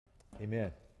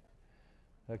Amen.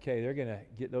 Okay, they're going to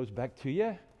get those back to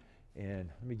you. And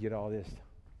let me get all this. I feel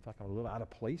like I'm a little out of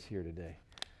place here today.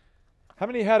 How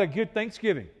many had a good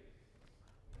Thanksgiving?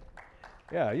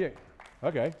 Yeah.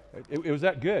 Okay. It was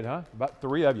that good, huh? About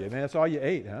 3 of you. Man, that's all you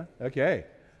ate, huh? Okay.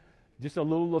 Just a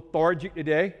little lethargic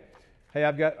today. Hey,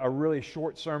 I've got a really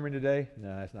short sermon today.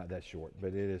 No, it's not that short, but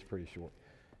it is pretty short.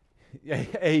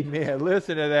 Amen.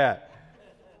 Listen to that.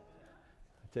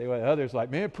 I tell you what, others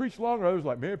like, man, preach longer. Others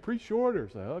like, man, preach shorter.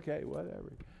 So, okay,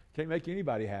 whatever. Can't make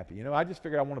anybody happy. You know, I just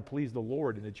figured I want to please the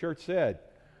Lord. And the church said,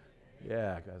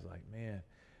 yeah. I was like, man.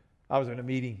 I was in a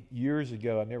meeting years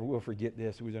ago. I never will forget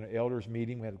this. It was in an elders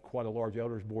meeting. We had quite a large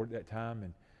elders board at that time.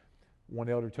 And one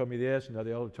elder told me this,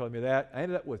 another elder told me that. I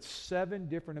ended up with 7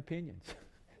 different opinions.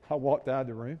 I walked out of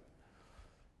the room,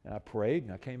 and I prayed,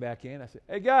 and I came back in. I said,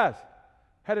 hey, guys,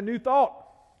 had a new thought.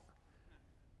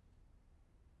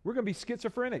 We're going to be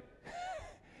schizophrenic.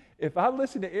 If I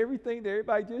listen to everything that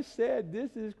everybody just said,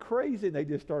 this is crazy. And they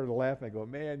just started laughing. I go,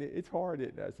 man, it's hard.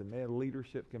 And I said, man,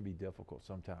 leadership can be difficult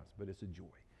sometimes, but it's a joy.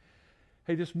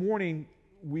 Hey, this morning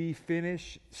we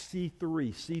finish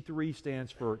C3. C3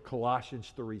 stands for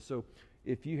Colossians 3. So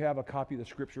if you have a copy of the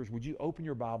scriptures, would you open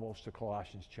your Bibles to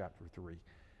Colossians chapter 3?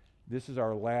 This is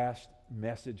our last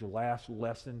message, last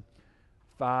lesson.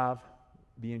 5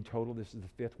 being total. This is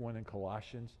the 5th one in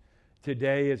Colossians.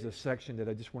 Today is a section that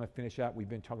I just want to finish out. We've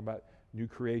been talking about new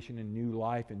creation and new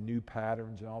life and new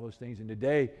patterns and all those things. And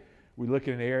today we look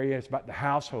at an area, it's about the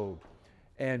household.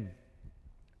 And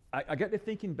I got to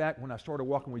thinking back when I started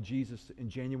walking with Jesus in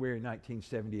January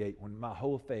 1978, when my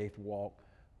whole faith walk,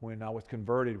 when I was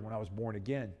converted, when I was born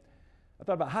again. I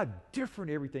thought about how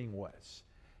different everything was.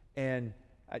 And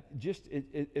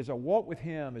as I walk with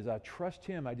Him, as I trust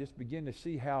Him, I just begin to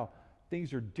see how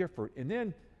things are different. And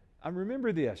then I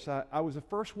remember this. I was the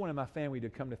first one in my family to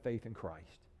come to faith in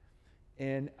Christ.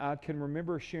 And I can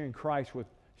remember sharing Christ with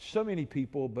so many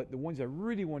people, but the ones I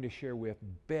really wanted to share with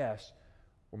best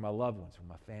were my loved ones, were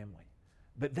my family.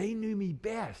 But they knew me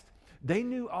best. They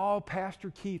knew all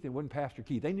Pastor Keith. It wasn't Pastor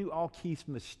Keith. They knew all Keith's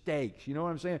mistakes. You know what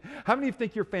I'm saying? How many of you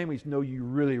think your families know you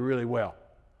really, really well?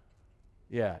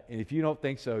 Yeah, and if you don't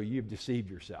think so, you've deceived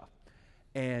yourself.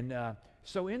 And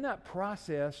so in that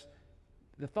process,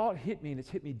 the thought hit me, and it's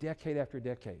hit me decade after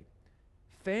decade.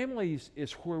 Families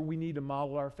is where we need to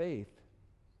model our faith.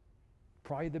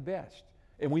 Probably the best.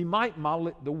 And we might model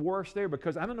it the worst there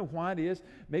because I don't know why it is.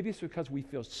 Maybe it's because we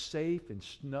feel safe and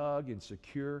snug and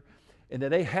secure and that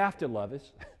they have to love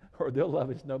us or they'll love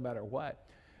us no matter what.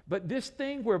 But this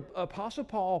thing where Apostle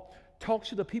Paul talks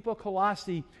to the people of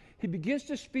Colossae, he begins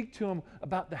to speak to them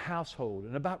about the household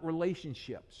and about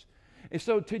relationships. And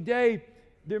so today,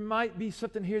 there might be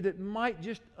something here that might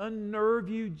just unnerve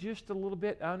you just a little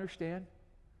bit. I understand.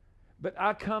 But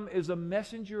I come as a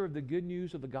messenger of the good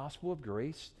news of the gospel of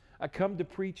grace. I come to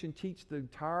preach and teach the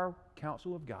entire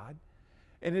counsel of God.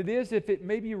 And it is, if it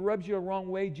maybe rubs you the wrong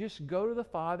way, just go to the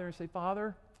Father and say,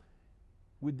 Father,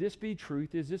 would this be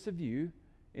truth? Is this of you?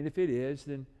 And if it is,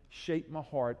 then shape my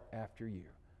heart after you.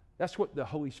 That's what the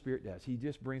Holy Spirit does. He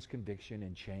just brings conviction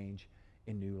and change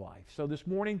in new life. So this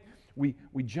morning, we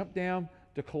jump down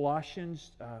to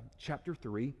Colossians chapter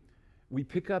 3. We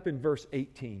pick up in verse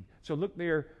 18. So look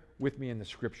there with me in the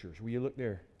scriptures. Will you look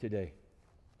there today?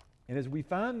 And as we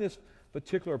find this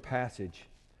particular passage,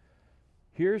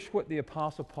 here's what the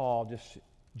Apostle Paul just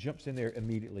jumps in there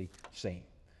immediately saying.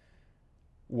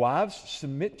 Wives,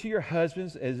 submit to your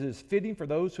husbands as is fitting for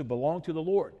those who belong to the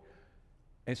Lord.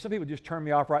 And some people just turn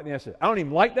me off right now and say, I don't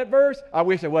even like that verse. I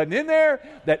wish it wasn't in there.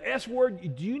 That S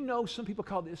word, do you know some people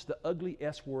call this the ugly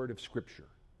S word of Scripture?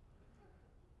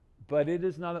 But it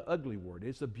is not an ugly word.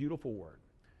 It's a beautiful word.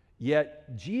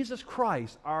 Yet Jesus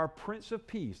Christ, our Prince of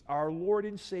Peace, our Lord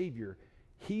and Savior,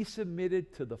 He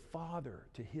submitted to the Father,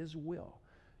 to His will.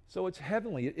 So it's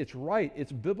heavenly. It's right.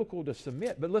 It's biblical to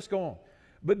submit. But let's go on.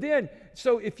 But then,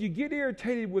 so if you get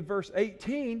irritated with verse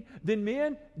 18, then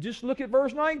men, just look at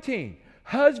verse 19.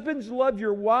 Husbands, love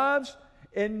your wives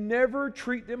and never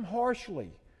treat them harshly.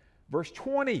 Verse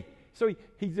 20. So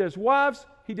he does wives,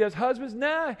 he does husbands.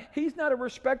 Nah, he's not a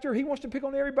respecter. He wants to pick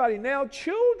on everybody. Now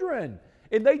children.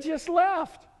 And they just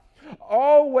left.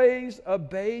 Always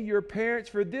obey your parents,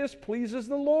 for this pleases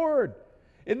the Lord.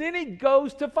 And then he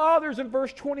goes to fathers in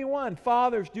verse 21.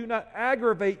 Fathers, do not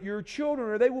aggravate your children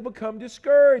or they will become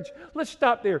discouraged. Let's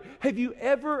stop there. Have you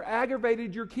ever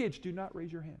aggravated your kids? Do not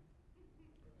raise your hand.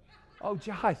 Oh,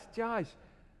 Josh,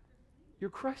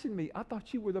 you're crushing me. I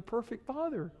thought you were the perfect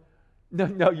father.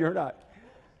 No, you're not.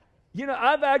 You know,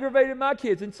 I've aggravated my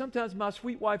kids, and sometimes my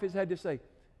sweet wife has had to say,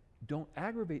 don't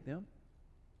aggravate them.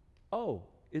 Oh,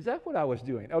 is that what I was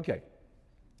doing? Okay.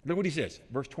 Look what he says,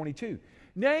 verse 22.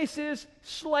 Now he says,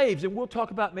 slaves, and we'll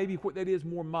talk about maybe what that is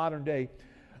more modern day.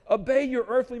 Obey your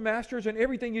earthly masters in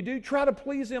everything you do. Try to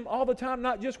please them all the time,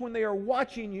 not just when they are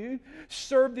watching you.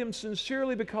 Serve them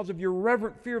sincerely because of your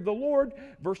reverent fear of the Lord.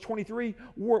 Verse 23,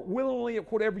 work willingly at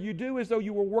whatever you do as though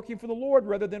you were working for the Lord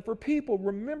rather than for people.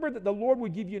 Remember that the Lord will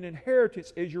give you an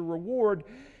inheritance as your reward,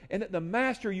 and that the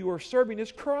master you are serving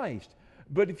is Christ.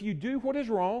 But if you do what is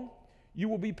wrong, you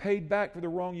will be paid back for the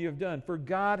wrong you have done, for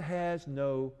God has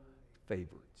no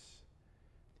favorites.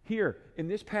 Here, in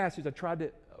this passage, I tried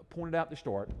to point it out at the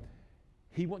start.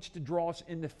 He wants to draw us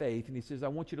into faith, and he says, I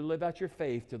want you to live out your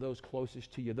faith to those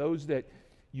closest to you, those that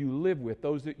you live with,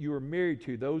 those that you are married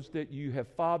to, those that you have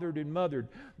fathered and mothered,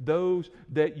 those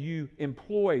that you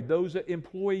employ, those that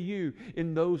employ you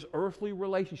in those earthly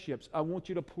relationships. I want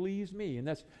you to please me. And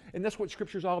that's what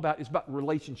Scripture is all about. It's about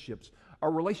relationships.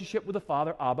 Our relationship with the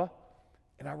Father, Abba,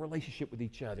 and our relationship with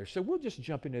each other. So we'll just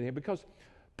jump into there because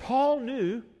Paul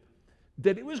knew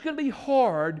that it was going to be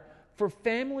hard for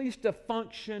families to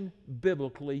function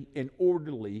biblically and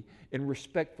orderly and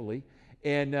respectfully.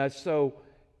 And the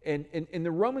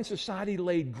Roman society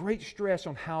laid great stress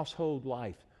on household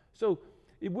life. So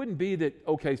it wouldn't be that,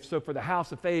 okay, so for the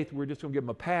house of faith, we're just going to give them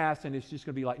a pass and it's just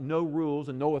going to be like no rules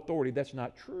and no authority. That's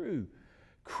not true.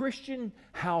 Christian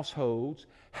households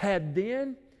had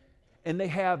then, and they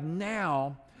have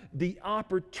now, the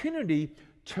opportunity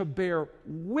to bear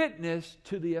witness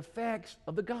to the effects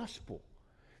of the gospel.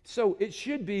 So it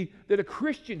should be that a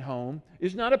Christian home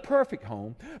is not a perfect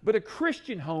home, but a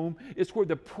Christian home is where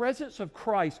the presence of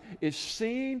Christ is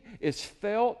seen, is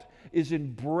felt, is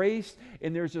embraced,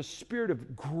 and there's a spirit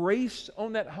of grace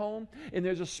on that home, and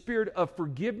there's a spirit of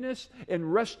forgiveness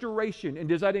and restoration. And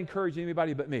does that encourage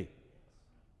anybody but me?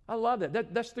 I love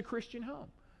that. That's the Christian home.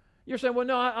 You're saying, well,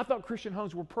 no, I thought Christian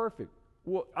homes were perfect.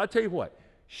 Well, I'll tell you what.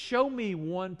 Show me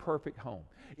one perfect home.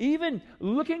 Even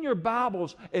look in your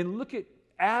Bibles and look at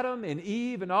Adam and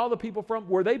Eve and all the people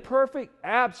were they perfect?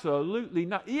 Absolutely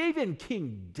not. Even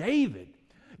King David,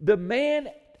 the man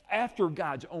after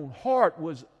God's own heart,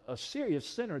 was a serious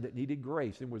sinner that needed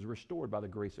grace and was restored by the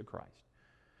grace of Christ.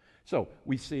 So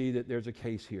we see that there's a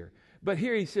case here. But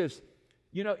here he says,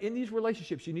 you know, in these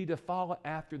relationships, you need to follow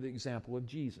after the example of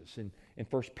Jesus. And in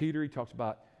 1 Peter, he talks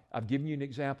about, I've given you an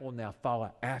example, now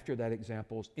follow after that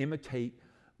example. Imitate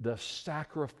the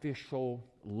sacrificial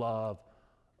love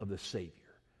of the Savior.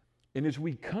 And as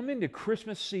we come into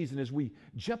Christmas season, as we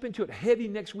jump into it heavy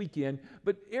next weekend,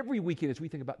 but every weekend as we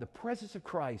think about the presence of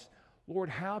Christ, Lord,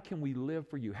 how can we live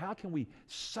for you? How can we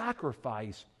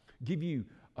sacrifice, give you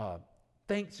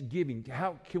thanksgiving?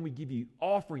 How can we give you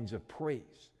offerings of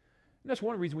praise? And that's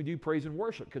one reason we do praise and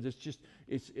worship, because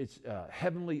it's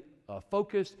heavenly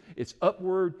focused, it's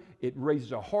upward, it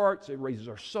raises our hearts, it raises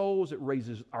our souls, it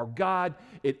raises our God,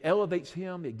 it elevates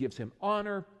Him, it gives Him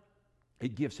honor,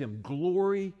 it gives Him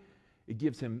glory, it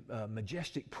gives Him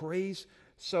majestic praise.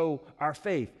 So our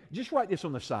faith, just write this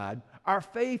on the side, our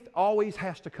faith always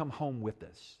has to come home with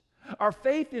us. Our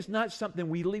faith is not something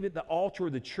we leave at the altar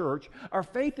of the church. Our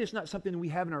faith is not something we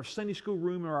have in our Sunday school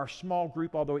room or our small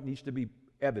group, although it needs to be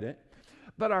evident.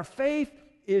 But our faith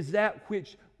is that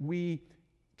which we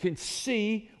can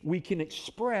see, we can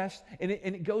express, and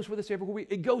it goes with us everywhere.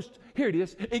 It goes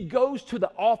to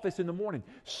the office in the morning.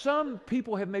 Some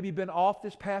people have maybe been off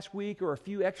this past week or a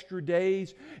few extra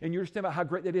days, and you're just thinking about how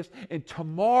great that is. And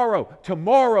tomorrow,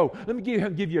 let me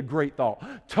give you a great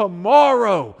thought.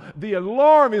 Tomorrow, the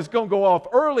alarm is going to go off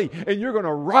early, and you're going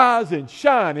to rise and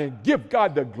shine and give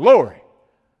God the glory.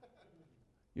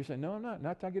 You're saying, no, I'm not.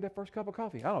 Not till I get that first cup of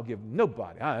coffee. I don't give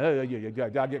nobody. I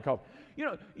get coffee. You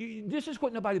know, this is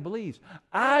what nobody believes.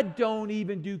 I don't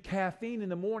even do caffeine in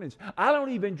the mornings. I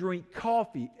don't even drink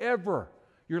coffee ever.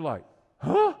 You're like,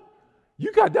 huh?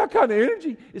 You got that kind of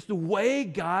energy? It's the way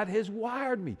God has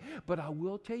wired me. But I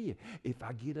will tell you, if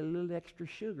I get a little extra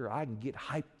sugar, I can get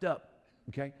hyped up.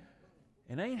 Okay?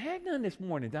 And I ain't had none this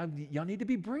morning. Y'all need to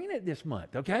be bringing it this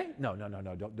month, okay? No.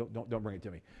 Don't bring it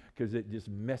to me, because it just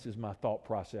messes my thought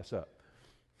process up.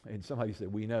 And somebody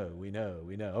said, we know.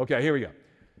 Okay, here we go.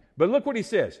 But look what he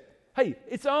says. Hey,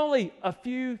 it's only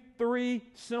three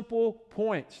simple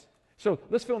points. So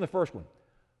let's fill in the first one.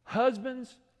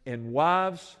 Husbands and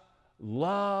wives,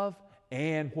 love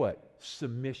and what?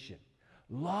 Submission.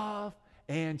 Love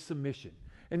and submission.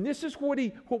 And this is what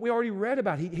we already read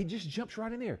about. He just jumps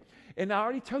right in there. And I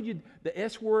already told you the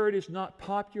S word is not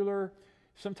popular.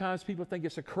 Sometimes people think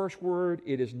it's a curse word.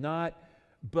 It is not.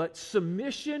 But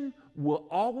submission will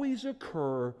always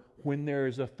occur when there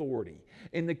is authority.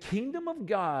 And the kingdom of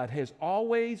God has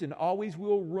always and always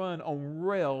will run on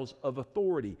rails of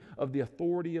authority, of the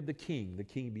authority of the king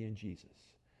being Jesus.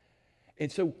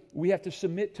 And so we have to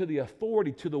submit to the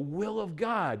authority, to the will of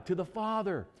God, to the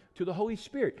Father, to the Holy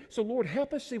Spirit. So Lord,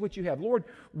 help us see what you have. Lord,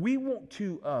 we want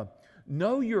to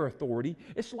know your authority.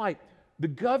 It's like the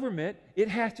government, it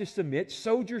has to submit.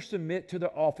 Soldiers submit to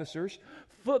their officers.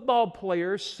 Football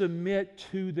players submit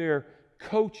to their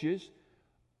coaches.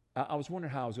 I was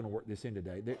wondering how I was going to work this in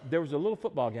today. There was a little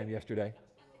football game yesterday,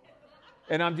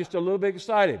 and I'm just a little bit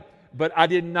excited. But I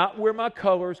did not wear my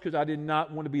colors because I did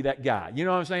not want to be that guy. You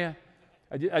know what I'm saying?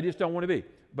 I just don't want to be.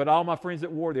 But all my friends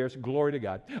that wore theirs, glory to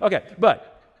God. Okay,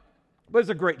 but it's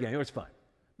a great game. It was fun.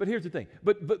 But here's the thing.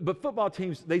 But football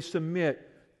teams, they submit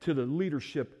to the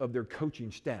leadership of their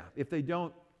coaching staff. If they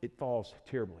don't, it falls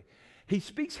terribly. He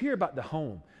speaks here about the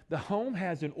home. The home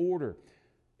has an order.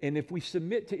 And if we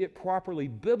submit to it properly,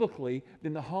 biblically,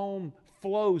 then the home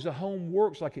flows, the home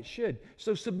works like it should.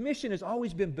 So submission has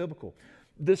always been biblical.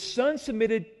 The Son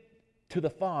submitted to the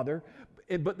Father,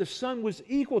 but the Son was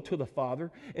equal to the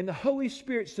Father, and the Holy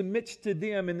Spirit submits to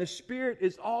them, and the Spirit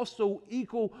is also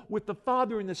equal with the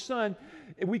Father and the Son.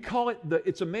 And we call it,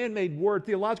 it's a man-made word,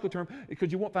 theological term,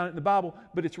 because you won't find it in the Bible,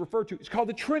 but it's referred to, it's called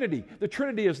the Trinity. The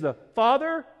Trinity is the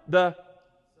Father, the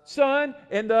Son,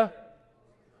 and the...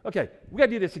 Okay, we got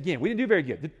to do this again. We didn't do very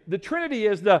good. The Trinity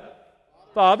is the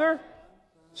Father,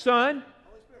 Son,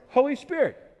 Holy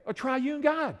Spirit, a triune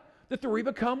God. The three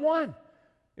become one.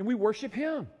 And we worship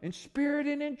Him in spirit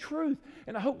and in truth.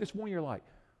 And I hope this morning you're like,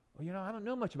 well, I don't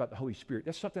know much about the Holy Spirit.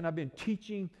 That's something I've been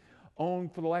teaching on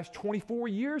for the last 24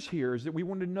 years here, is that we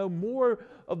want to know more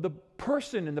of the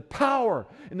person and the power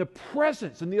and the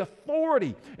presence and the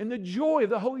authority and the joy of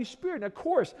the Holy Spirit. And of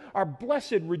course, our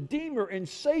blessed Redeemer and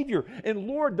Savior and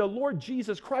Lord, the Lord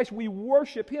Jesus Christ, we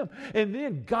worship Him. And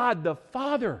then God the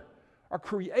Father, our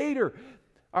Creator,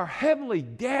 our Heavenly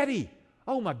Daddy.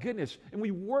 Oh my goodness. And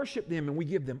we worship them and we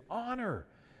give them honor.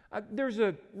 There's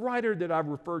a writer that I've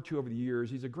referred to over the years.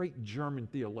 He's a great German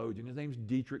theologian. His name's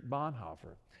Dietrich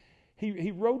Bonhoeffer.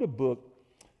 He wrote a book.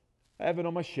 I have it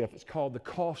on my shelf. It's called The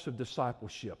Cost of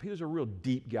Discipleship. He was a real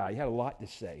deep guy. He had a lot to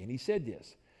say. And he said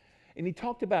this. And he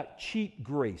talked about cheap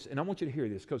grace. And I want you to hear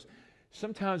this, because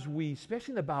sometimes we,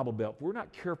 especially in the Bible Belt, if we're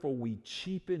not careful, we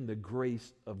cheapen the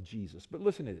grace of Jesus. But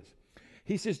listen to this.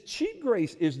 He says, cheap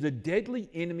grace is the deadly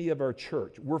enemy of our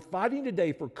church. We're fighting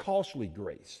today for costly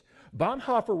grace.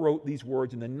 Bonhoeffer wrote these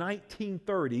words in the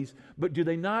 1930s, but do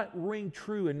they not ring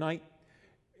true in I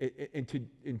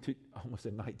almost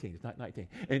said 19, it's not 19.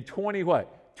 In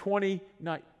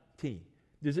 2019.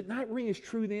 Does it not ring as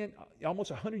true then, almost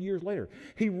 100 years later?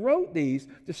 He wrote these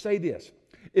to say this: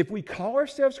 if we call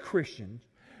ourselves Christians,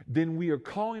 then we are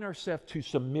calling ourselves to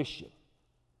submission.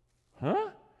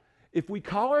 Huh? If we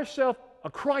call ourselves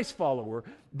a Christ follower,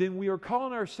 then we are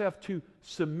calling ourselves to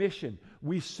submission.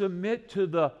 We submit to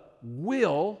the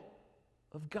will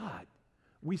of God.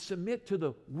 We submit to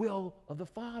the will of the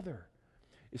Father.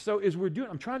 So as we're doing,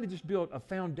 I'm trying to just build a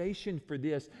foundation for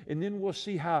this, and then we'll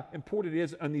see how important it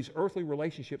is on these earthly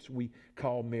relationships we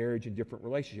call marriage and different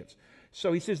relationships.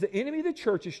 So he says the enemy of the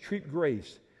church is cheap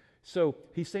grace. So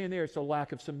he's saying there it's a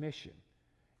lack of submission.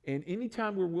 And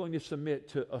anytime we're willing to submit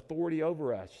to authority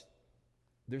over us,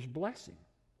 there's blessing.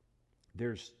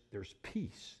 There's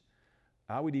peace.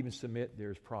 I would even submit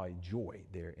there's probably joy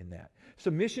there in that.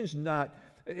 Submission's not,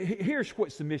 here's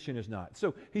what submission is not.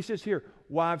 So he says here,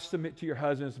 wives, submit to your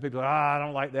husbands. People are like, I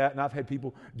don't like that. And I've had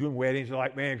people doing weddings. They're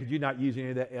like, man, could you not use any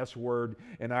of that S word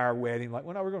in our wedding? Like,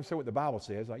 well, no, we're going to say what the Bible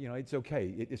says. Like, it's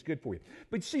okay. It's good for you.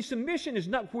 But see, submission is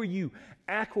not where you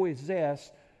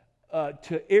acquiesce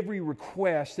to every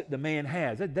request that the man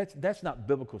has. That's not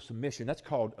biblical submission. That's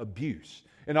called abuse.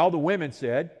 And all the women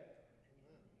said,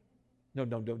 no,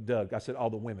 Doug. I said all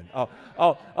the women.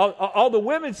 All the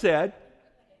women said,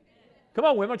 come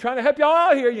on, women, I'm trying to help y'all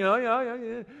out here.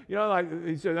 Like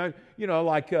he said,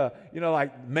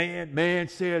 like man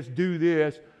says do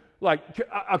this. Like,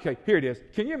 okay, here it is.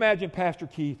 Can you imagine Pastor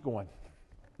Keith going,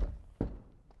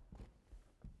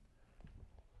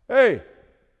 hey,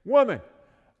 woman,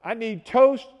 I need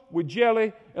toast with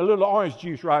jelly and a little orange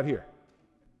juice right here.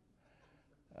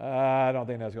 I don't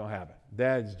think that's going to happen.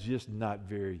 That's just not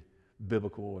very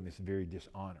biblical, and it's very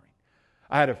dishonoring.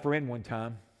 I had a friend one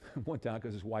time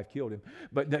because his wife killed him,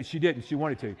 but no, she didn't. She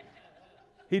wanted to.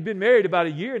 He'd been married about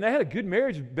a year, and they had a good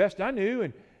marriage, best I knew.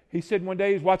 And he said one day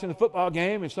he was watching the football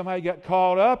game, and somehow he got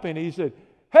called up, and he said,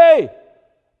 hey,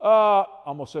 I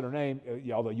almost said her name,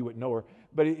 although you wouldn't know her,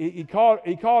 but he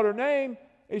called her name.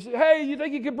 He said, hey, you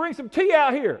think you could bring some tea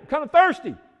out here? I'm kind of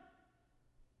thirsty.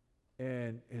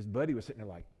 And his buddy was sitting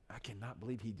there like, I cannot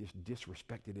believe he just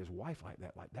disrespected his wife like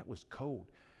that. Like, that was cold.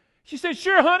 She said,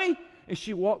 sure, honey. And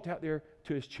she walked out there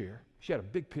to his chair. She had a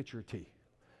big pitcher of tea.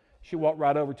 She walked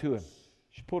right over to him.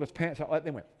 She pulled his pants out,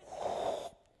 then went,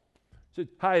 said,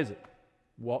 how is it?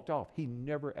 Walked off. He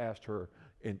never asked her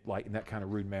in that kind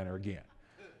of rude manner again.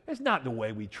 It's not the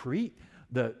way we treat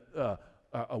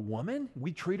a woman.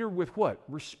 We treat her with what?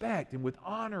 Respect and with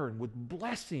honor and with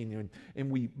blessing,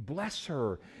 and we bless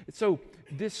her. And so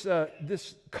this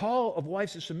call of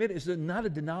wives to submit is not a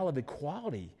denial of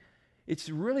equality. It's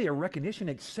really a recognition,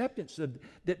 acceptance of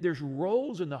that there's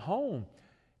roles in the home,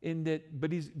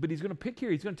 but he's going to pick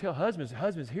here. He's going to tell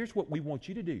husbands, here's what we want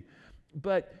you to do.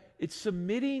 But it's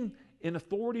submitting in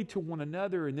authority to one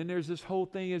another. And then there's this whole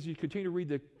thing as you continue to read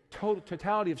the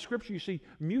totality of Scripture, you see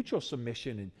mutual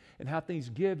submission and how things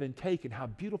give and take and how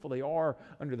beautiful they are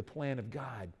under the plan of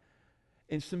God.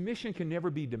 And submission can never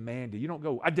be demanded. You don't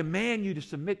go, I demand you to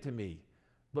submit to me.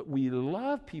 But we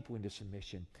love people into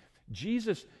submission.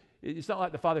 Jesus, it's not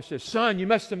like the Father says, Son, you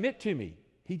must submit to me.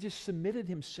 He just submitted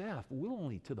himself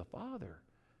willingly to the Father.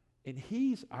 And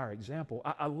he's our example.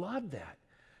 I love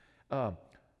that.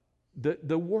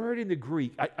 The word in the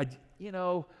Greek,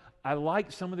 I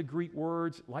like some of the Greek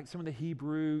words, like some of the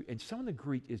Hebrew, and some of the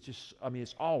Greek is just,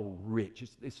 it's all rich.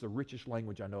 It's the richest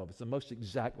language I know of. It's the most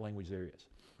exact language there is.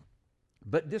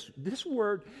 But this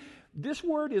word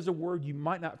is a word you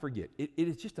might not forget. It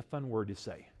is just a fun word to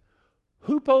say.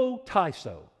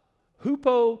 Hupotaiso.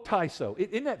 Hupotaiso.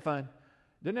 Isn't that fun?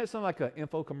 Doesn't that sound like an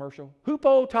info commercial?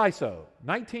 Hupotaiso,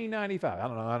 1995. I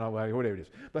don't know, whatever it is.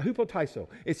 But hupotaiso,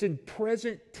 it's in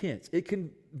present tense. It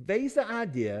conveys the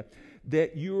idea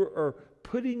that you are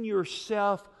putting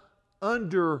yourself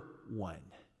under one.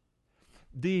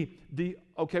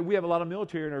 Okay, we have a lot of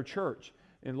military in our church,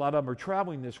 and a lot of them are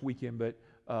traveling this weekend, but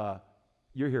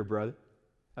you're here, brother.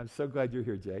 I'm so glad you're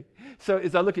here, Jay. So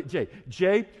as I look at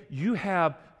Jay, you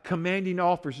have commanding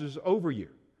officers over you,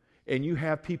 and you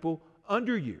have people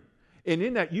under you. And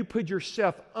in that, you put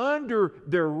yourself under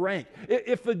their rank.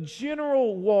 If a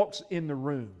general walks in the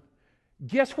room,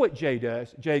 guess what Jay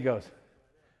does? Jay goes,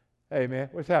 hey, man,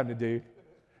 what's happening, dude?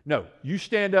 No, you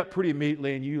stand up pretty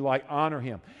immediately and you honor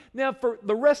him. Now, for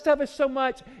the rest of us so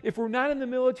much, if we're not in the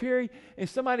military and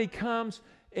somebody comes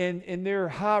and they're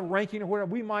high ranking or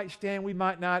whatever, we might stand, we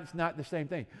might not. It's not the same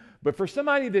thing. But for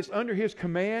somebody that's under his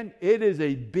command, it is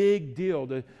a big deal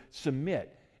to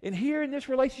submit. And here in this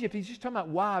relationship, he's just talking about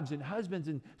wives and husbands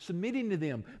and submitting to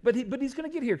them. But he's going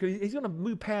to get here because he's going to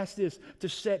move past this to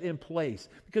set in place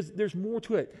because there's more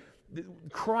to it.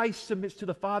 Christ submits to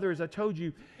the Father, as I told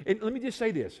you. And let me just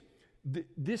say this.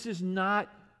 This is not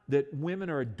that women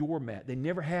are a doormat. They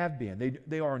never have been.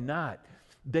 They are not.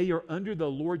 They are under the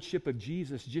lordship of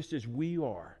Jesus just as we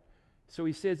are. So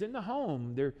he says in the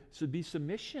home, there should be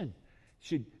submission.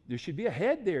 There should be a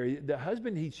head there. The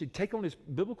husband, he should take on his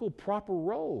biblical proper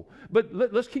role. But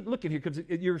let's keep looking here because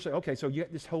you're saying, okay, so you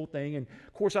got this whole thing. And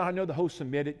of course, I know the whole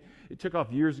submitted. It took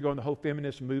off years ago in the whole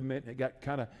feminist movement. And it got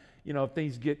kind of,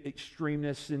 things get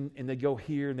extremists and they go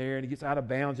here and there and it gets out of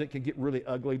bounds. It can get really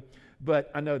ugly. But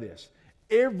I know this.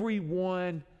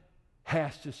 Everyone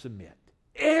has to submit.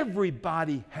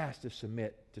 Everybody has to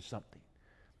submit to something.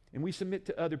 And we submit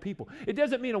to other people. It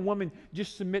doesn't mean a woman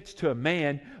just submits to a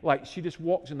man, like she just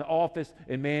walks in the office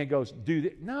and man goes, do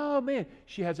that. No, man,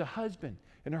 she has a husband,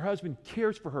 and her husband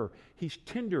cares for her. He's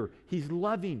tender, he's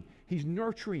loving, he's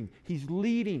nurturing, he's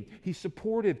leading, he's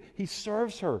supportive, he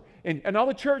serves her. And all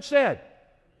the church said,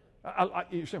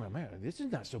 you're saying, man, this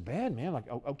is not so bad, man. Like,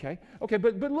 okay,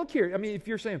 but look here. If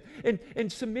you're saying,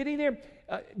 and submitting there,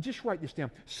 just write this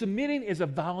down. Submitting is a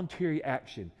voluntary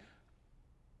action.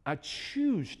 I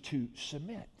choose to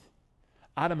submit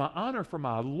out of my honor for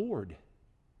my Lord.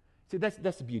 See,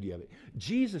 that's the beauty of it.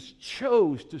 Jesus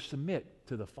chose to submit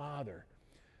to the Father,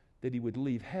 that he would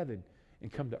leave heaven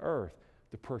and come to earth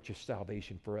to purchase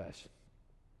salvation for us.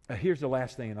 Here's the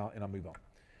last thing, and I'll move on.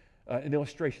 An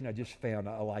illustration I just found,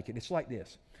 I like it. It's like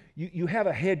this. You have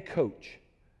a head coach,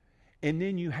 and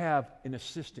then you have an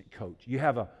assistant coach. You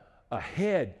have a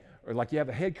head, or like you have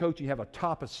a head coach, you have a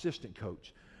top assistant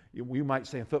coach. We might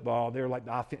say in football, they're like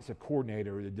the offensive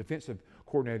coordinator or the defensive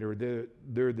coordinator.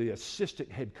 They're the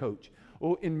assistant head coach.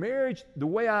 Well, in marriage, the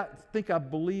way I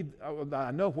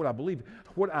know what I believe,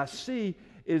 what I see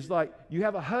is like you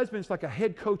have a husband, it's like a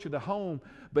head coach of the home,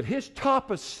 but his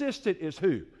top assistant is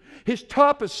who? His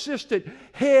top assistant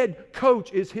head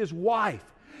coach is his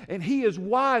wife. And he is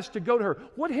wise to go to her.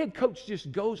 What head coach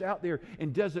just goes out there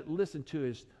and doesn't listen to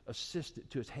his assistant,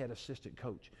 to his head assistant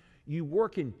coach? You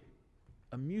work in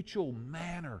a mutual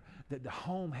manner that the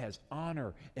home has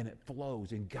honor and it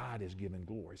flows and God is given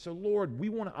glory. So Lord, we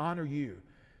want to honor you.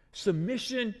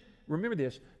 Submission, remember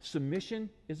this, submission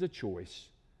is a choice.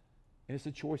 And it's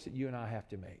a choice that you and I have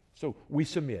to make. So we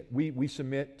submit. We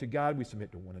submit to God. We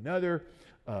submit to one another.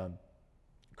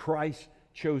 Christ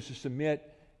chose to submit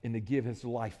and to give his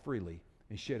life freely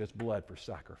and shed his blood for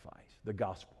sacrifice. The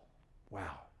gospel.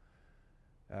 Wow.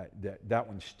 That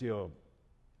one still,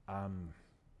 I'm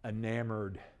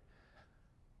enamored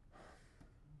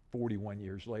 41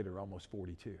 years later, almost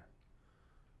 42,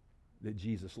 that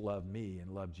Jesus loved me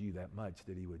and loved you that much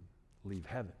that he would leave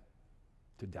heaven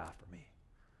to die for me.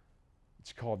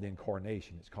 It's called the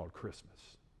incarnation. It's called Christmas.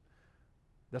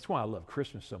 That's why I love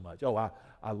Christmas so much. Oh,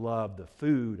 I love the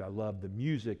food. I love the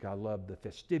music. I love the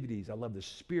festivities. I love the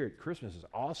spirit. Christmas is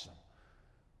awesome.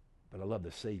 But I love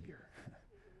the Savior.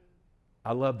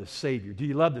 I love the Savior. Do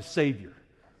you love the Savior?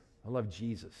 I love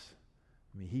Jesus.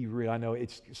 I mean, he really, I know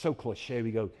it's so cliche.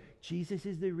 We go, Jesus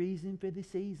is the reason for the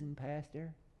season,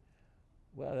 Pastor.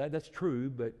 Well, that's true,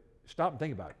 but stop and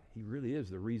think about it. He really is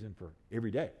the reason for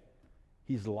every day.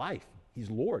 He's life. He's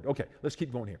Lord. Okay, let's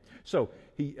keep going here. So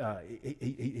he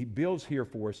builds here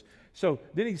for us. So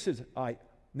then he says, all right,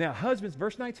 now husbands,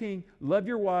 verse 19, love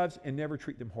your wives and never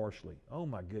treat them harshly. Oh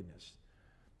my goodness.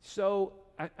 So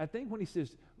I think when he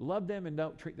says love them and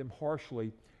don't treat them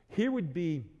harshly,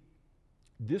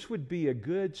 this would be a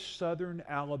good Southern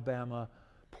Alabama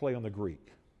play on the Greek.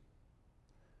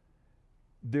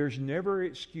 There's never an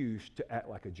excuse to act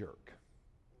like a jerk.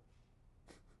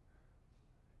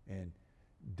 And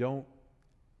don't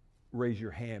raise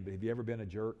your hand, but have you ever been a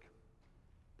jerk?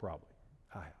 Probably.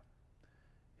 I have.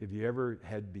 Have you ever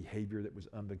had behavior that was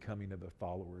unbecoming of a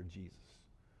follower of Jesus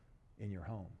in your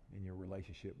home, in your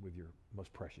relationship with your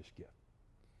most precious gift?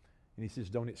 And he says,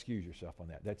 don't excuse yourself on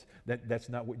that. That's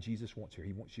not what Jesus wants here.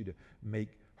 He wants you to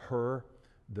make her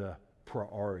the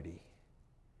priority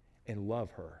and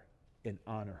love her and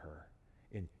honor her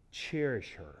and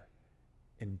cherish her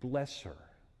and bless her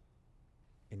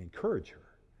and encourage her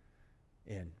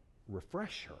and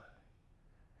refresh her.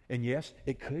 And yes,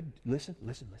 it could, listen.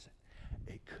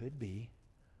 It could be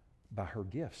by her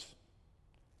gifts.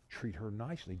 Treat her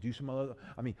nicely. Do some other,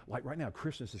 like right now,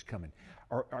 Christmas is coming.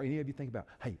 Are any of you thinking about,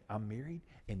 hey, I'm married,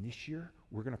 and this year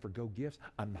we're going to forgo gifts.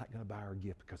 I'm not going to buy her a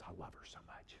gift because I love her so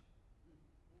much.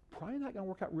 Probably not going to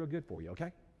work out real good for you,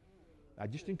 okay? I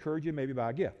just encourage you maybe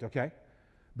buy a gift, okay?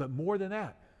 But more than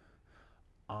that,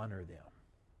 honor them,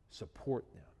 support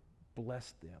them,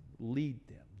 bless them, lead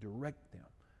them, direct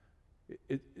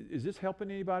them. Is this helping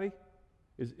anybody?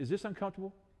 Is this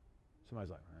uncomfortable?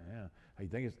 Somebody's like, yeah. I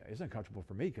think it's uncomfortable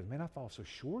for me because, man, I fall so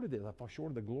short of this. I fall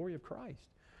short of the glory of Christ.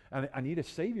 I need a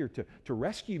Savior to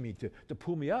rescue me, to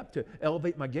pull me up, to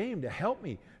elevate my game, to help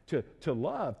me, to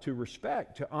love, to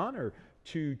respect, to honor,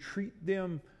 to treat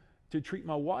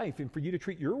my wife, and for you to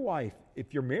treat your wife,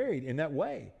 if you're married, in that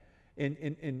way.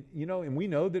 And we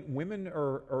know that women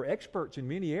are experts in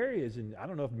many areas, and I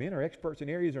don't know if men are experts in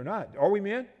areas or not. Are we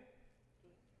men?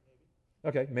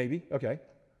 Okay, maybe. Okay.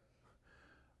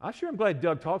 I'm glad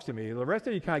Doug talks to me. The rest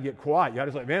of you kind of get quiet. You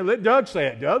just like, man, let Doug say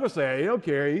it. Doug will say it. He don't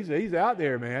care. He's out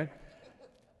there, man.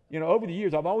 Over the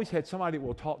years, I've always had somebody that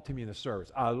will talk to me in the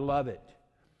service. I love it.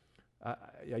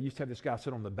 I used to have this guy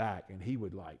sit on the back, and he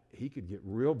could get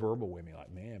real verbal with me,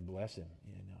 like, man, bless him.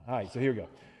 All right, so here we go.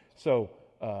 So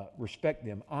respect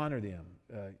them, honor them,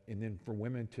 and then for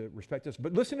women to respect us.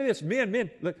 But listen to this, men.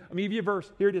 Look, let me give you a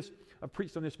verse. Here it is. I've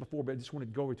preached on this before, but I just wanted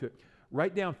to go over to it.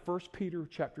 Write down 1 Peter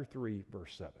chapter 3,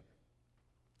 verse 7.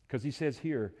 Because he says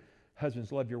here,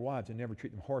 husbands, love your wives and never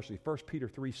treat them harshly. 1 Peter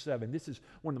 3, 7. This is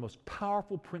one of the most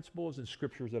powerful principles and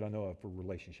scriptures that I know of for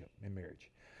relationship and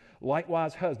marriage.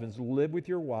 Likewise, husbands, live with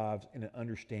your wives in an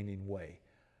understanding way.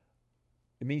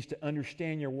 It means to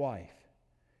understand your wife.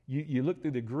 You look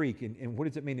through the Greek, and what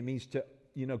does it mean? It means to,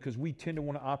 because we tend to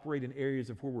want to operate in areas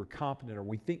of where we're competent or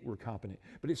we think we're competent.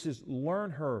 But it says,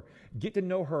 learn her, get to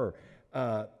know her,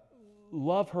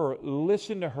 love her,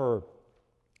 listen to her,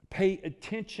 pay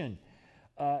attention.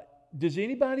 Does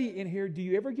anybody in here, do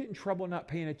you ever get in trouble not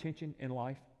paying attention in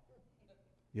life?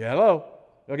 Yeah, hello?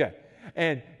 Okay.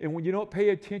 And when you don't pay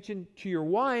attention to your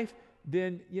wife,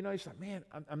 then, it's like, man,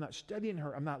 I'm not studying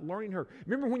her. I'm not learning her.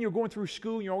 Remember when you're going through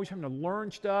school and you're always having to learn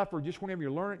stuff, or just whenever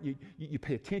you learn it, you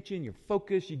pay attention, you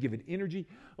focus, you give it energy?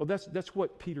 Well, that's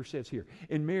what Peter says here.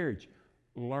 In marriage,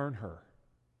 learn her.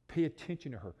 Pay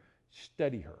attention to her.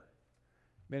 Study her.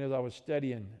 Man, as I was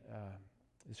studying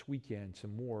this weekend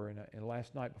some more, and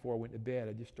last night before I went to bed,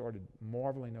 I just started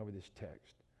marveling over this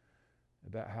text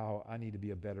about how I need to be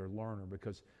a better learner,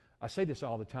 because I say this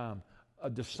all the time. A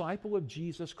disciple of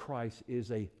Jesus Christ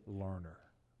is a learner.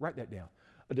 Write that down.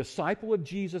 A disciple of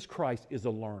Jesus Christ is a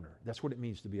learner. That's what it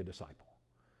means to be a disciple.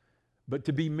 But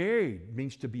to be married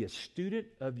means to be a student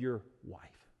of your wife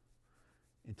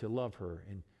and to love her.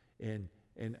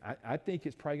 And I think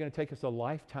it's probably going to take us a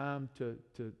lifetime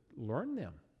to learn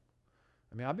them.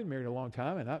 I mean, I've been married a long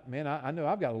time, and I know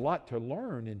I've got a lot to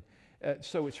learn. And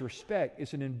so it's respect.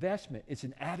 It's an investment. It's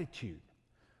an attitude.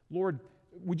 Lord,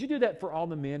 would you do that for all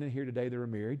the men in here today that are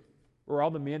married, or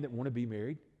all the men that want to be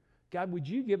married? God, would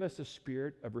you give us a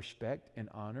spirit of respect and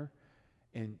honor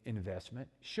and investment?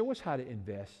 Show us how to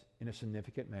invest in a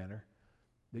significant manner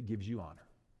that gives you honor.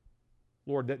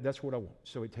 Lord, that's what I want.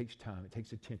 So it takes time. It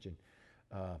takes attention.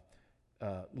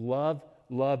 Love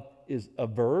is a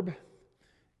verb.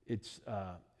 It's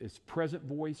present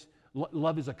voice.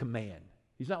 Love is a command.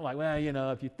 He's not like, well,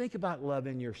 if you think about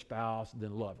loving your spouse,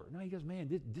 then love her. No, he goes,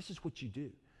 man, this is what you do.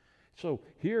 So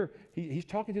here, he's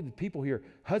talking to the people here.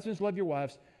 Husbands, love your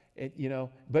wives. And,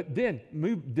 but then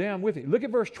move down with it. Look at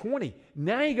verse 20.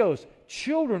 Now he goes,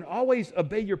 children, always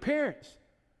obey your parents.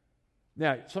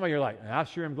 Now, some of you are like, I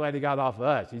sure am glad he got off of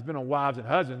us. He's been on wives and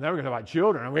husbands. Now we're going to talk about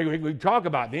children. We talk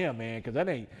about them, man, because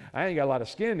I ain't got a lot of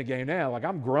skin in the game now. Like,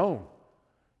 I'm grown.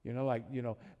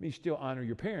 It means still honor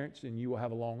your parents and you will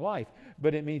have a long life.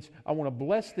 But it means I want to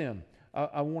bless them.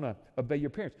 I want to obey your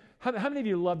parents. How many of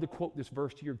you love to quote this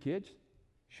verse to your kids?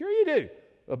 Sure you do.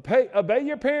 Obey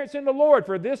your parents in the Lord,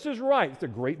 for this is right. It's a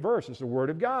great verse. It's the Word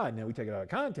of God. Now, we take it out of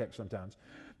context sometimes.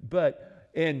 But,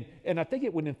 and I think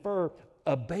it would infer,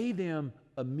 obey them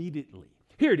immediately.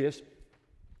 Here it is.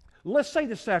 Let's say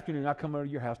this afternoon I come over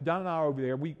to your house. Don and I are over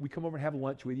there. We come over and have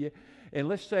lunch with you. And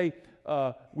let's say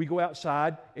we go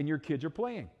outside and your kids are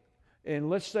playing. And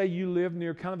let's say you live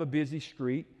near kind of a busy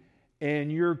street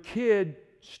and your kid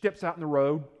steps out in the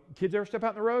road. Kids ever step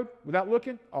out in the road without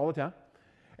looking? All the time.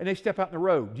 And they step out in the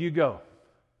road. Do you go,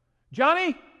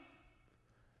 Johnny,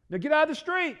 now get out of the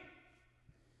street?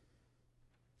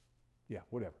 Yeah,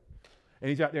 whatever. And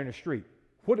he's out there in the street.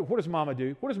 What does Mama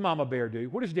do? What does Mama Bear do?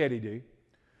 What does Daddy do?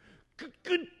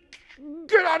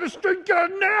 Get out of the street, get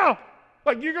out now!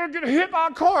 Like you're going to get hit by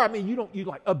a car. I mean,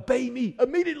 you obey me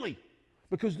immediately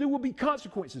because there will be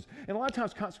consequences. And a lot of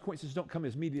times consequences don't come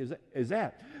as immediate as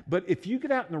that. But if you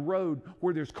get out in the road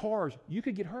where there's cars, you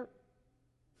could get hurt.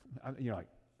 You're like,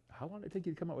 how long did it take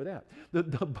you to come up with that?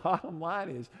 The bottom line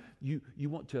is you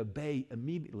want to obey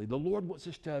immediately. The Lord wants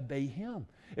us to obey Him.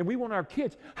 And we want our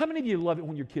kids. How many of you love it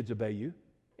when your kids obey you?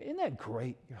 Isn't that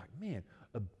great? You're like, man,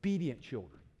 obedient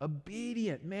children.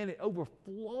 Obedient, man, it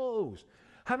overflows.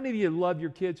 How many of you love your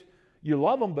kids? You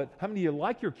love them, but how many of you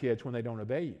like your kids when they don't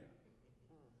obey you?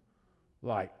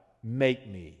 Like, make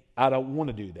me. I don't want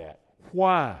to do that.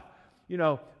 Why?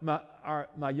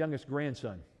 My youngest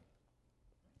grandson.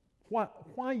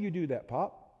 Why you do that,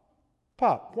 Pop?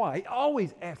 Pop, why? He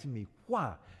always asks me,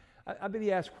 why? I bet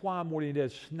he asks why more than he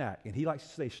does snack. And he likes to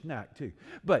say snack too.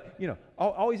 But,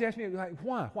 always ask me, like,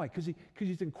 why? Why? Because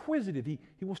he's inquisitive. He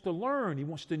wants to learn. He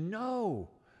wants to know.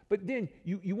 But then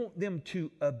you want them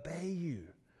to obey you.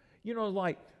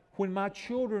 Like when our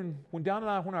children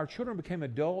became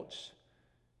adults,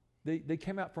 they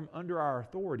came out from under our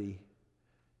authority.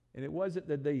 And it wasn't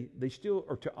that they still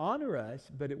are to honor us,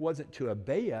 but it wasn't to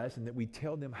obey us and that we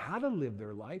tell them how to live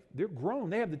their life. They're grown.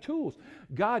 They have the tools.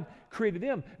 God created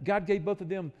them. God gave both of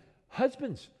them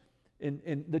husbands.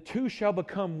 And the two shall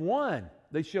become one.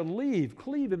 They shall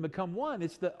cleave and become one.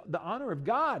 It's the honor of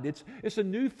God. It's a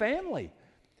new family.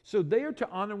 So they are to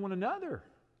honor one another.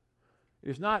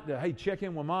 It's not, hey, check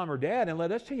in with mom or dad and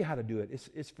let us tell you how to do it.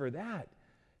 It's for that.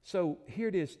 So here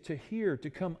it is, to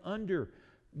come under.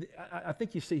 I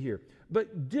think you see here.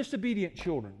 But disobedient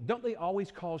children, don't they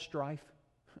always cause strife?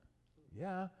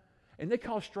 Yeah. And they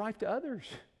cause strife to others.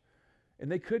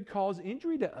 And they could cause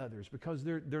injury to others because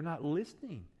they're not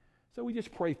listening. So we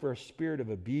just pray for a spirit of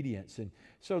obedience. And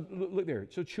so look there.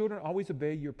 So children, always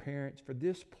obey your parents, for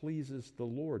this pleases the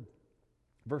Lord.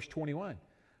 Verse 21.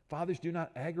 Fathers, do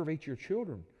not aggravate your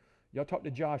children. Y'all talk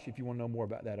to Josh if you want to know more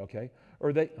about that, okay?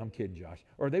 I'm kidding, Josh.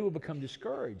 Or they will become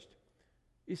discouraged.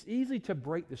 It's easy to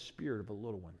break the spirit of a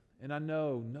little one. And I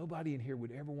know nobody in here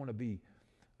would ever want to be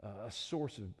a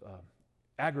source of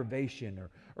aggravation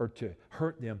or to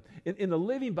hurt them. In the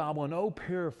Living Bible, an old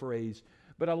paraphrase,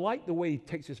 but I like the way he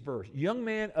takes this verse. Young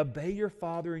man, obey your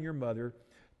father and your mother.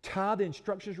 Tie the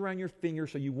instructions around your finger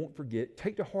so you won't forget.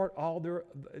 Take to heart all their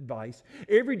advice.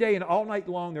 Every day and all night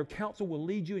long, their counsel will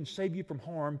lead you and save you from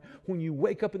harm when you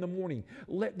wake up in the morning.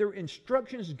 Let their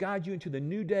instructions guide you into the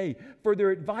new day, for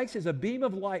their advice is a beam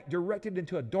of light directed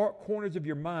into the dark corners of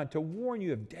your mind to warn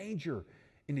you of danger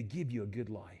and to give you a good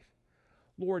life.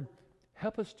 Lord,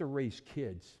 help us to raise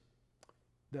kids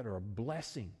that are a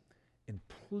blessing and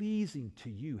pleasing to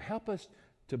you. Help us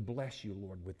to bless you,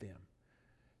 Lord, with them.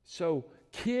 So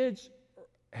kids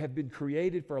have been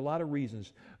created for a lot of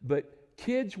reasons, but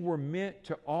kids were meant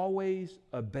to always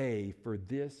obey, for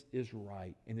this is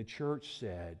right. And the church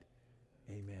said,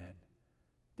 amen.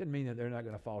 Doesn't mean that they're not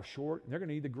going to fall short. And they're going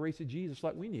to need the grace of Jesus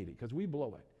like we need it because we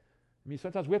blow it. I mean,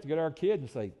 sometimes we have to go to our kids and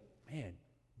say, man,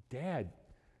 Dad,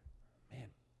 man,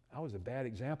 I was a bad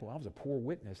example. I was a poor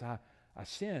witness. I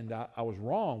sinned. I was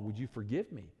wrong. Would you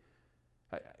forgive me?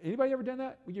 Anybody ever done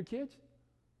that with your kids?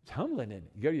 It's humbling, isn't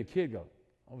it? You go to your kid and go,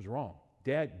 I was wrong.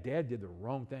 Dad did the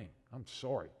wrong thing. I'm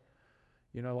sorry.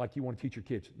 You know, like you want to teach your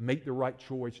kids, make the right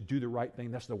choice, do the right thing.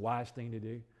 That's the wise thing to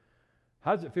do.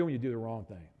 How does it feel when you do the wrong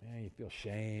thing? Man, you feel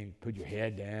shame, put your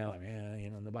head down, like, man, you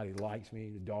know, nobody likes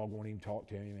me. The dog won't even talk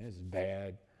to me. Man, this is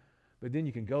bad. But then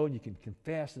you can go and you can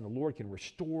confess, and the Lord can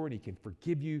restore, and He can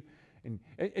forgive you. And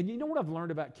you know what I've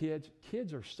learned about kids?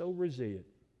 Kids are so resilient,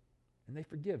 and they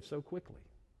forgive so quickly.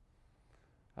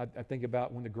 I think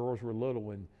about when the girls were little,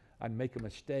 and I'd make a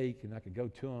mistake, and I could go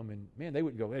to them, and man, they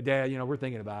wouldn't go, hey, Dad, you know, we're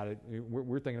thinking about it.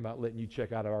 We're thinking about letting you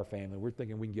check out of our family. We're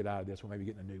thinking we can get out of this. We're maybe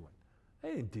getting a new one. They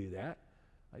didn't do that.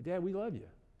 Like, Dad, we love you.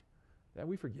 Dad,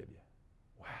 we forgive you.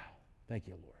 Wow. Thank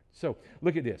you, Lord. So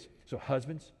look at this. So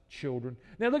husbands, children.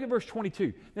 Now look at verse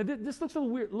 22. Now this looks a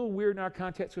little weird in our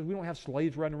context because we don't have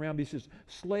slaves running around. But he says,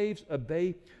 slaves,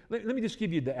 obey. Let me just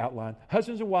give you the outline.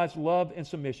 Husbands and wives, love and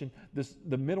submission.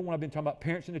 The middle one I've been talking about,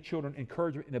 parents and the children,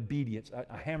 encouragement and obedience,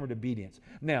 a hammered obedience.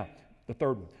 Now, the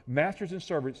third one, masters and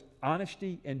servants,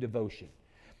 honesty and devotion.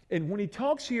 And when he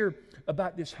talks here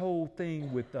about this whole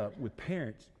thing with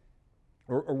parents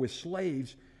or with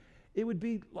slaves, it would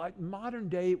be like modern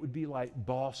day, it would be like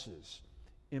bosses,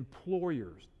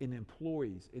 employers, and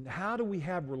employees. And how do we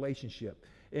have relationship?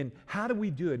 And how do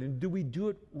we do it? And do we do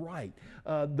it right?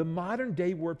 The modern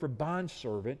day word for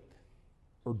bondservant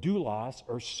or doulos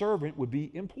or servant would be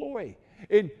employee.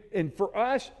 And for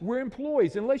us, we're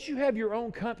employees. Unless you have your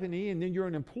own company and then you're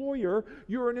an employer,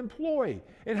 you're an employee.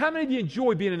 And how many of you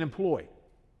enjoy being an employee?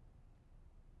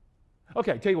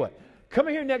 Okay, tell you what. Come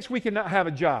in here next week and not have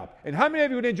a job. And how many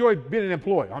of you would enjoy being an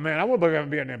employee? Oh, man, I want to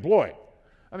be an employee.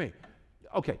 I mean,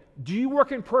 okay, do you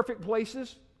work in perfect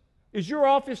places? Is your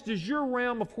office, does your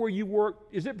realm of where you work,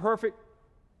 is it perfect?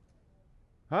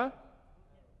 Huh?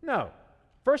 No.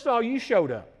 First of all, you showed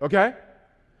up, okay?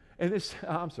 And this,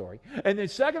 I'm sorry. And then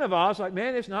second of all, it's like,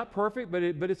 man, it's not perfect, but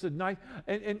it's a nice,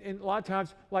 and a lot of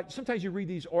times, like sometimes you read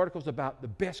these articles about the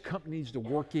best companies to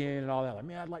work in and all that. Like,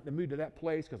 man, I'd like to move to that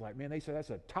place because, like, man, they say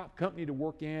that's a top company to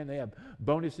work in. They have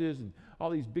bonuses and all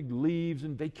these big leaves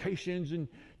and vacations and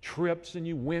trips, and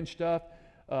you win stuff.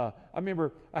 I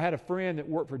remember I had a friend that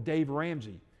worked for Dave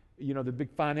Ramsey, you know, the big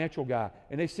financial guy.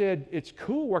 And they said, it's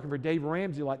cool working for Dave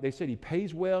Ramsey. Like they said, he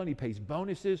pays well and he pays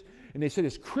bonuses. And they said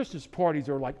his Christmas parties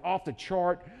are like off the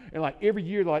chart. And like every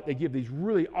year, like they give these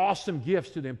really awesome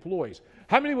gifts to the employees.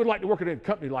 How many would like to work at a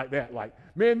company like that? Like,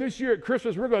 man, this year at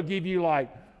Christmas, we're going to give you like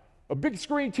a big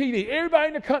screen TV. Everybody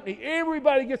in the company,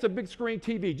 everybody gets a big screen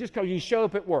TV just because you show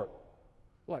up at work.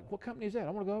 Like, what company is that?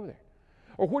 I want to go over there.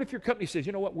 Or what if your company says,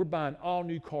 you know what, we're buying all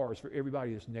new cars for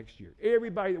everybody this next year.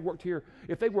 Everybody that worked here,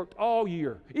 if they worked all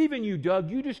year, even you, Doug,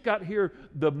 you just got here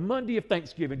the Monday of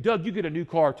Thanksgiving. Doug, you get a new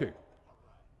car too.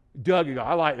 Doug, you go,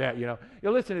 I like that, you know.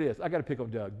 Listen to this. I got to pick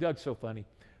on Doug. Doug's so funny.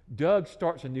 Doug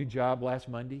starts a new job last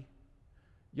Monday.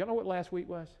 Y'all know what last week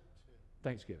was?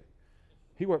 Thanksgiving.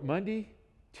 He worked Monday,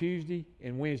 Tuesday,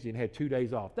 and Wednesday and had 2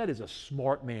 days off. That is a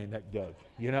smart man, that Doug,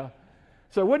 you know.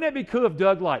 So wouldn't it be cool if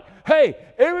Doug like, hey,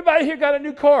 everybody here got a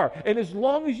new car. And as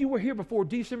long as you were here before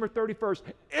December 31st,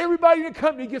 everybody in the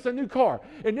company gets a new car.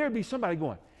 And there'd be somebody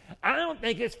going, I don't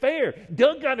think it's fair.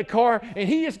 Doug got a car and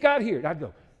he just got here. And I'd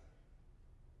go,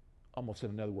 almost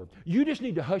said another word. You just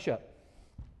need to hush up.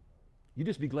 You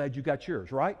just be glad you got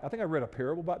yours, right? I think I read a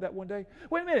parable about that one day.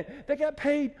 Wait a minute. They got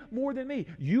paid more than me.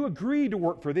 You agreed to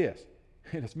work for this.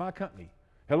 And it's my company.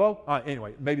 Hello?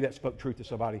 Anyway, maybe that spoke truth to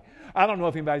somebody. I don't know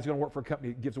if anybody's going to work for a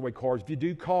company that gives away cars. If you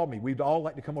do, call me. We'd all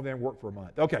like to come over there and work for a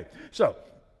month. Okay, so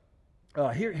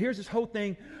here's this whole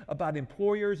thing about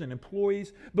employers and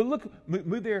employees. But look,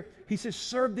 move there. He says,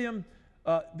 serve them.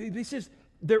 He says,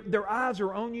 their eyes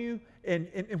are on you, and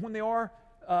when they are,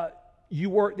 you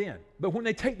work then. But when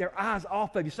they take their eyes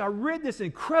off of you. So I read this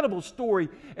incredible story,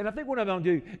 and I think what I'm going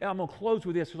to do, and I'm going to close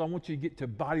with this because I want you to get to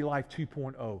Body Life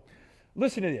 2.0.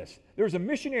 Listen to this. There was a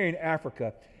missionary in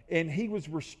Africa, and he was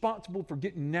responsible for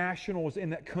getting nationals in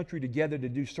that country together to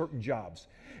do certain jobs.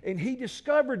 And he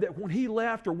discovered that when he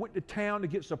left or went to town to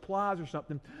get supplies or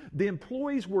something, the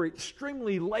employees were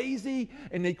extremely lazy,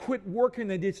 and they quit working.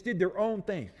 They just did their own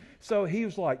thing. So he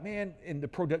was like, man, and the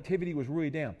productivity was really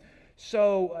down.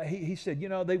 So he said, you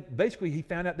know, he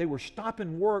found out they were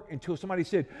stopping work until somebody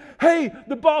said, hey,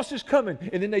 the boss is coming.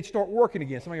 And then they'd start working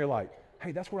again. Some of you are like,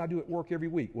 hey, that's what I do at work every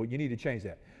week. Well, you need to change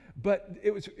that. But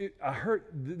I heard,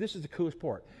 this is the coolest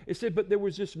part. It said, but there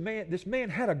was this man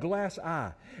had a glass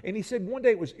eye. And he said one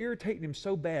day it was irritating him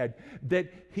so bad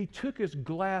that he took his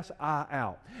glass eye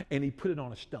out and he put it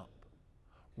on a stump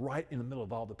right in the middle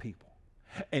of all the people.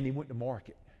 And he went to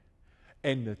market.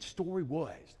 And the story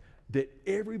was that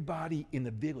everybody in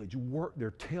the village worked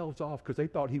their tails off because they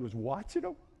thought he was watching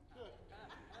them.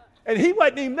 And he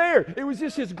wasn't even there. It was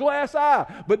just his glass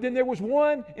eye. But then there was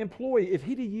one employee. If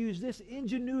he'd have used this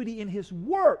ingenuity in his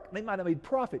work, they might have made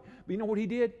profit. But you know what he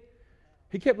did?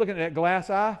 He kept looking at that glass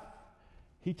eye.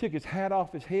 He took his hat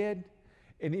off his head,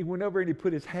 and he went over and he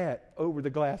put his hat over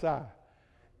the glass eye.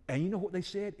 And you know what they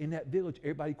said? In that village,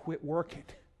 everybody quit working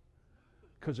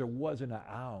because there wasn't an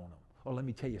eye on them. Oh, let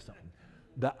me tell you something.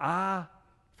 The eye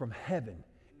from heaven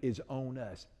is on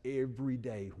us every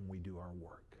day when we do our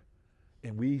work.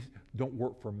 And we don't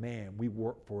work for man. We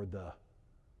work for the...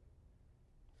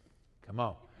 Come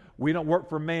on. We don't work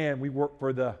for man. We work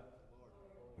for the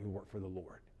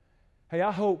Lord. Hey,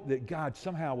 I hope that God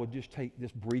somehow will just take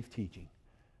this brief teaching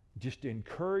just to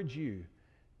encourage you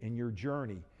in your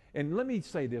journey. And let me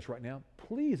say this right now.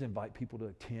 Please invite people to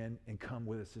attend and come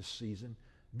with us this season.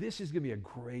 This is going to be a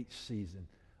great season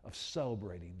of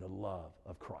celebrating the love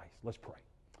of Christ. Let's pray.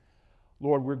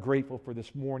 Lord, we're grateful for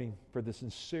this morning, for the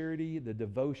sincerity, the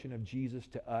devotion of Jesus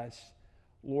to us.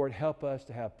 Lord, help us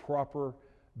to have proper,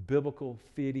 biblical,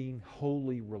 fitting,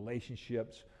 holy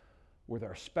relationships with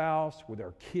our spouse, with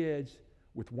our kids,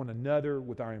 with one another,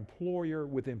 with our employer,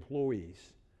 with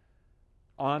employees.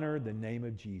 Honor the name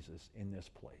of Jesus in this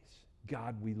place.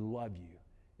 God, we love you.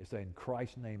 It's in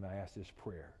Christ's name I ask this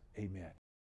prayer. Amen.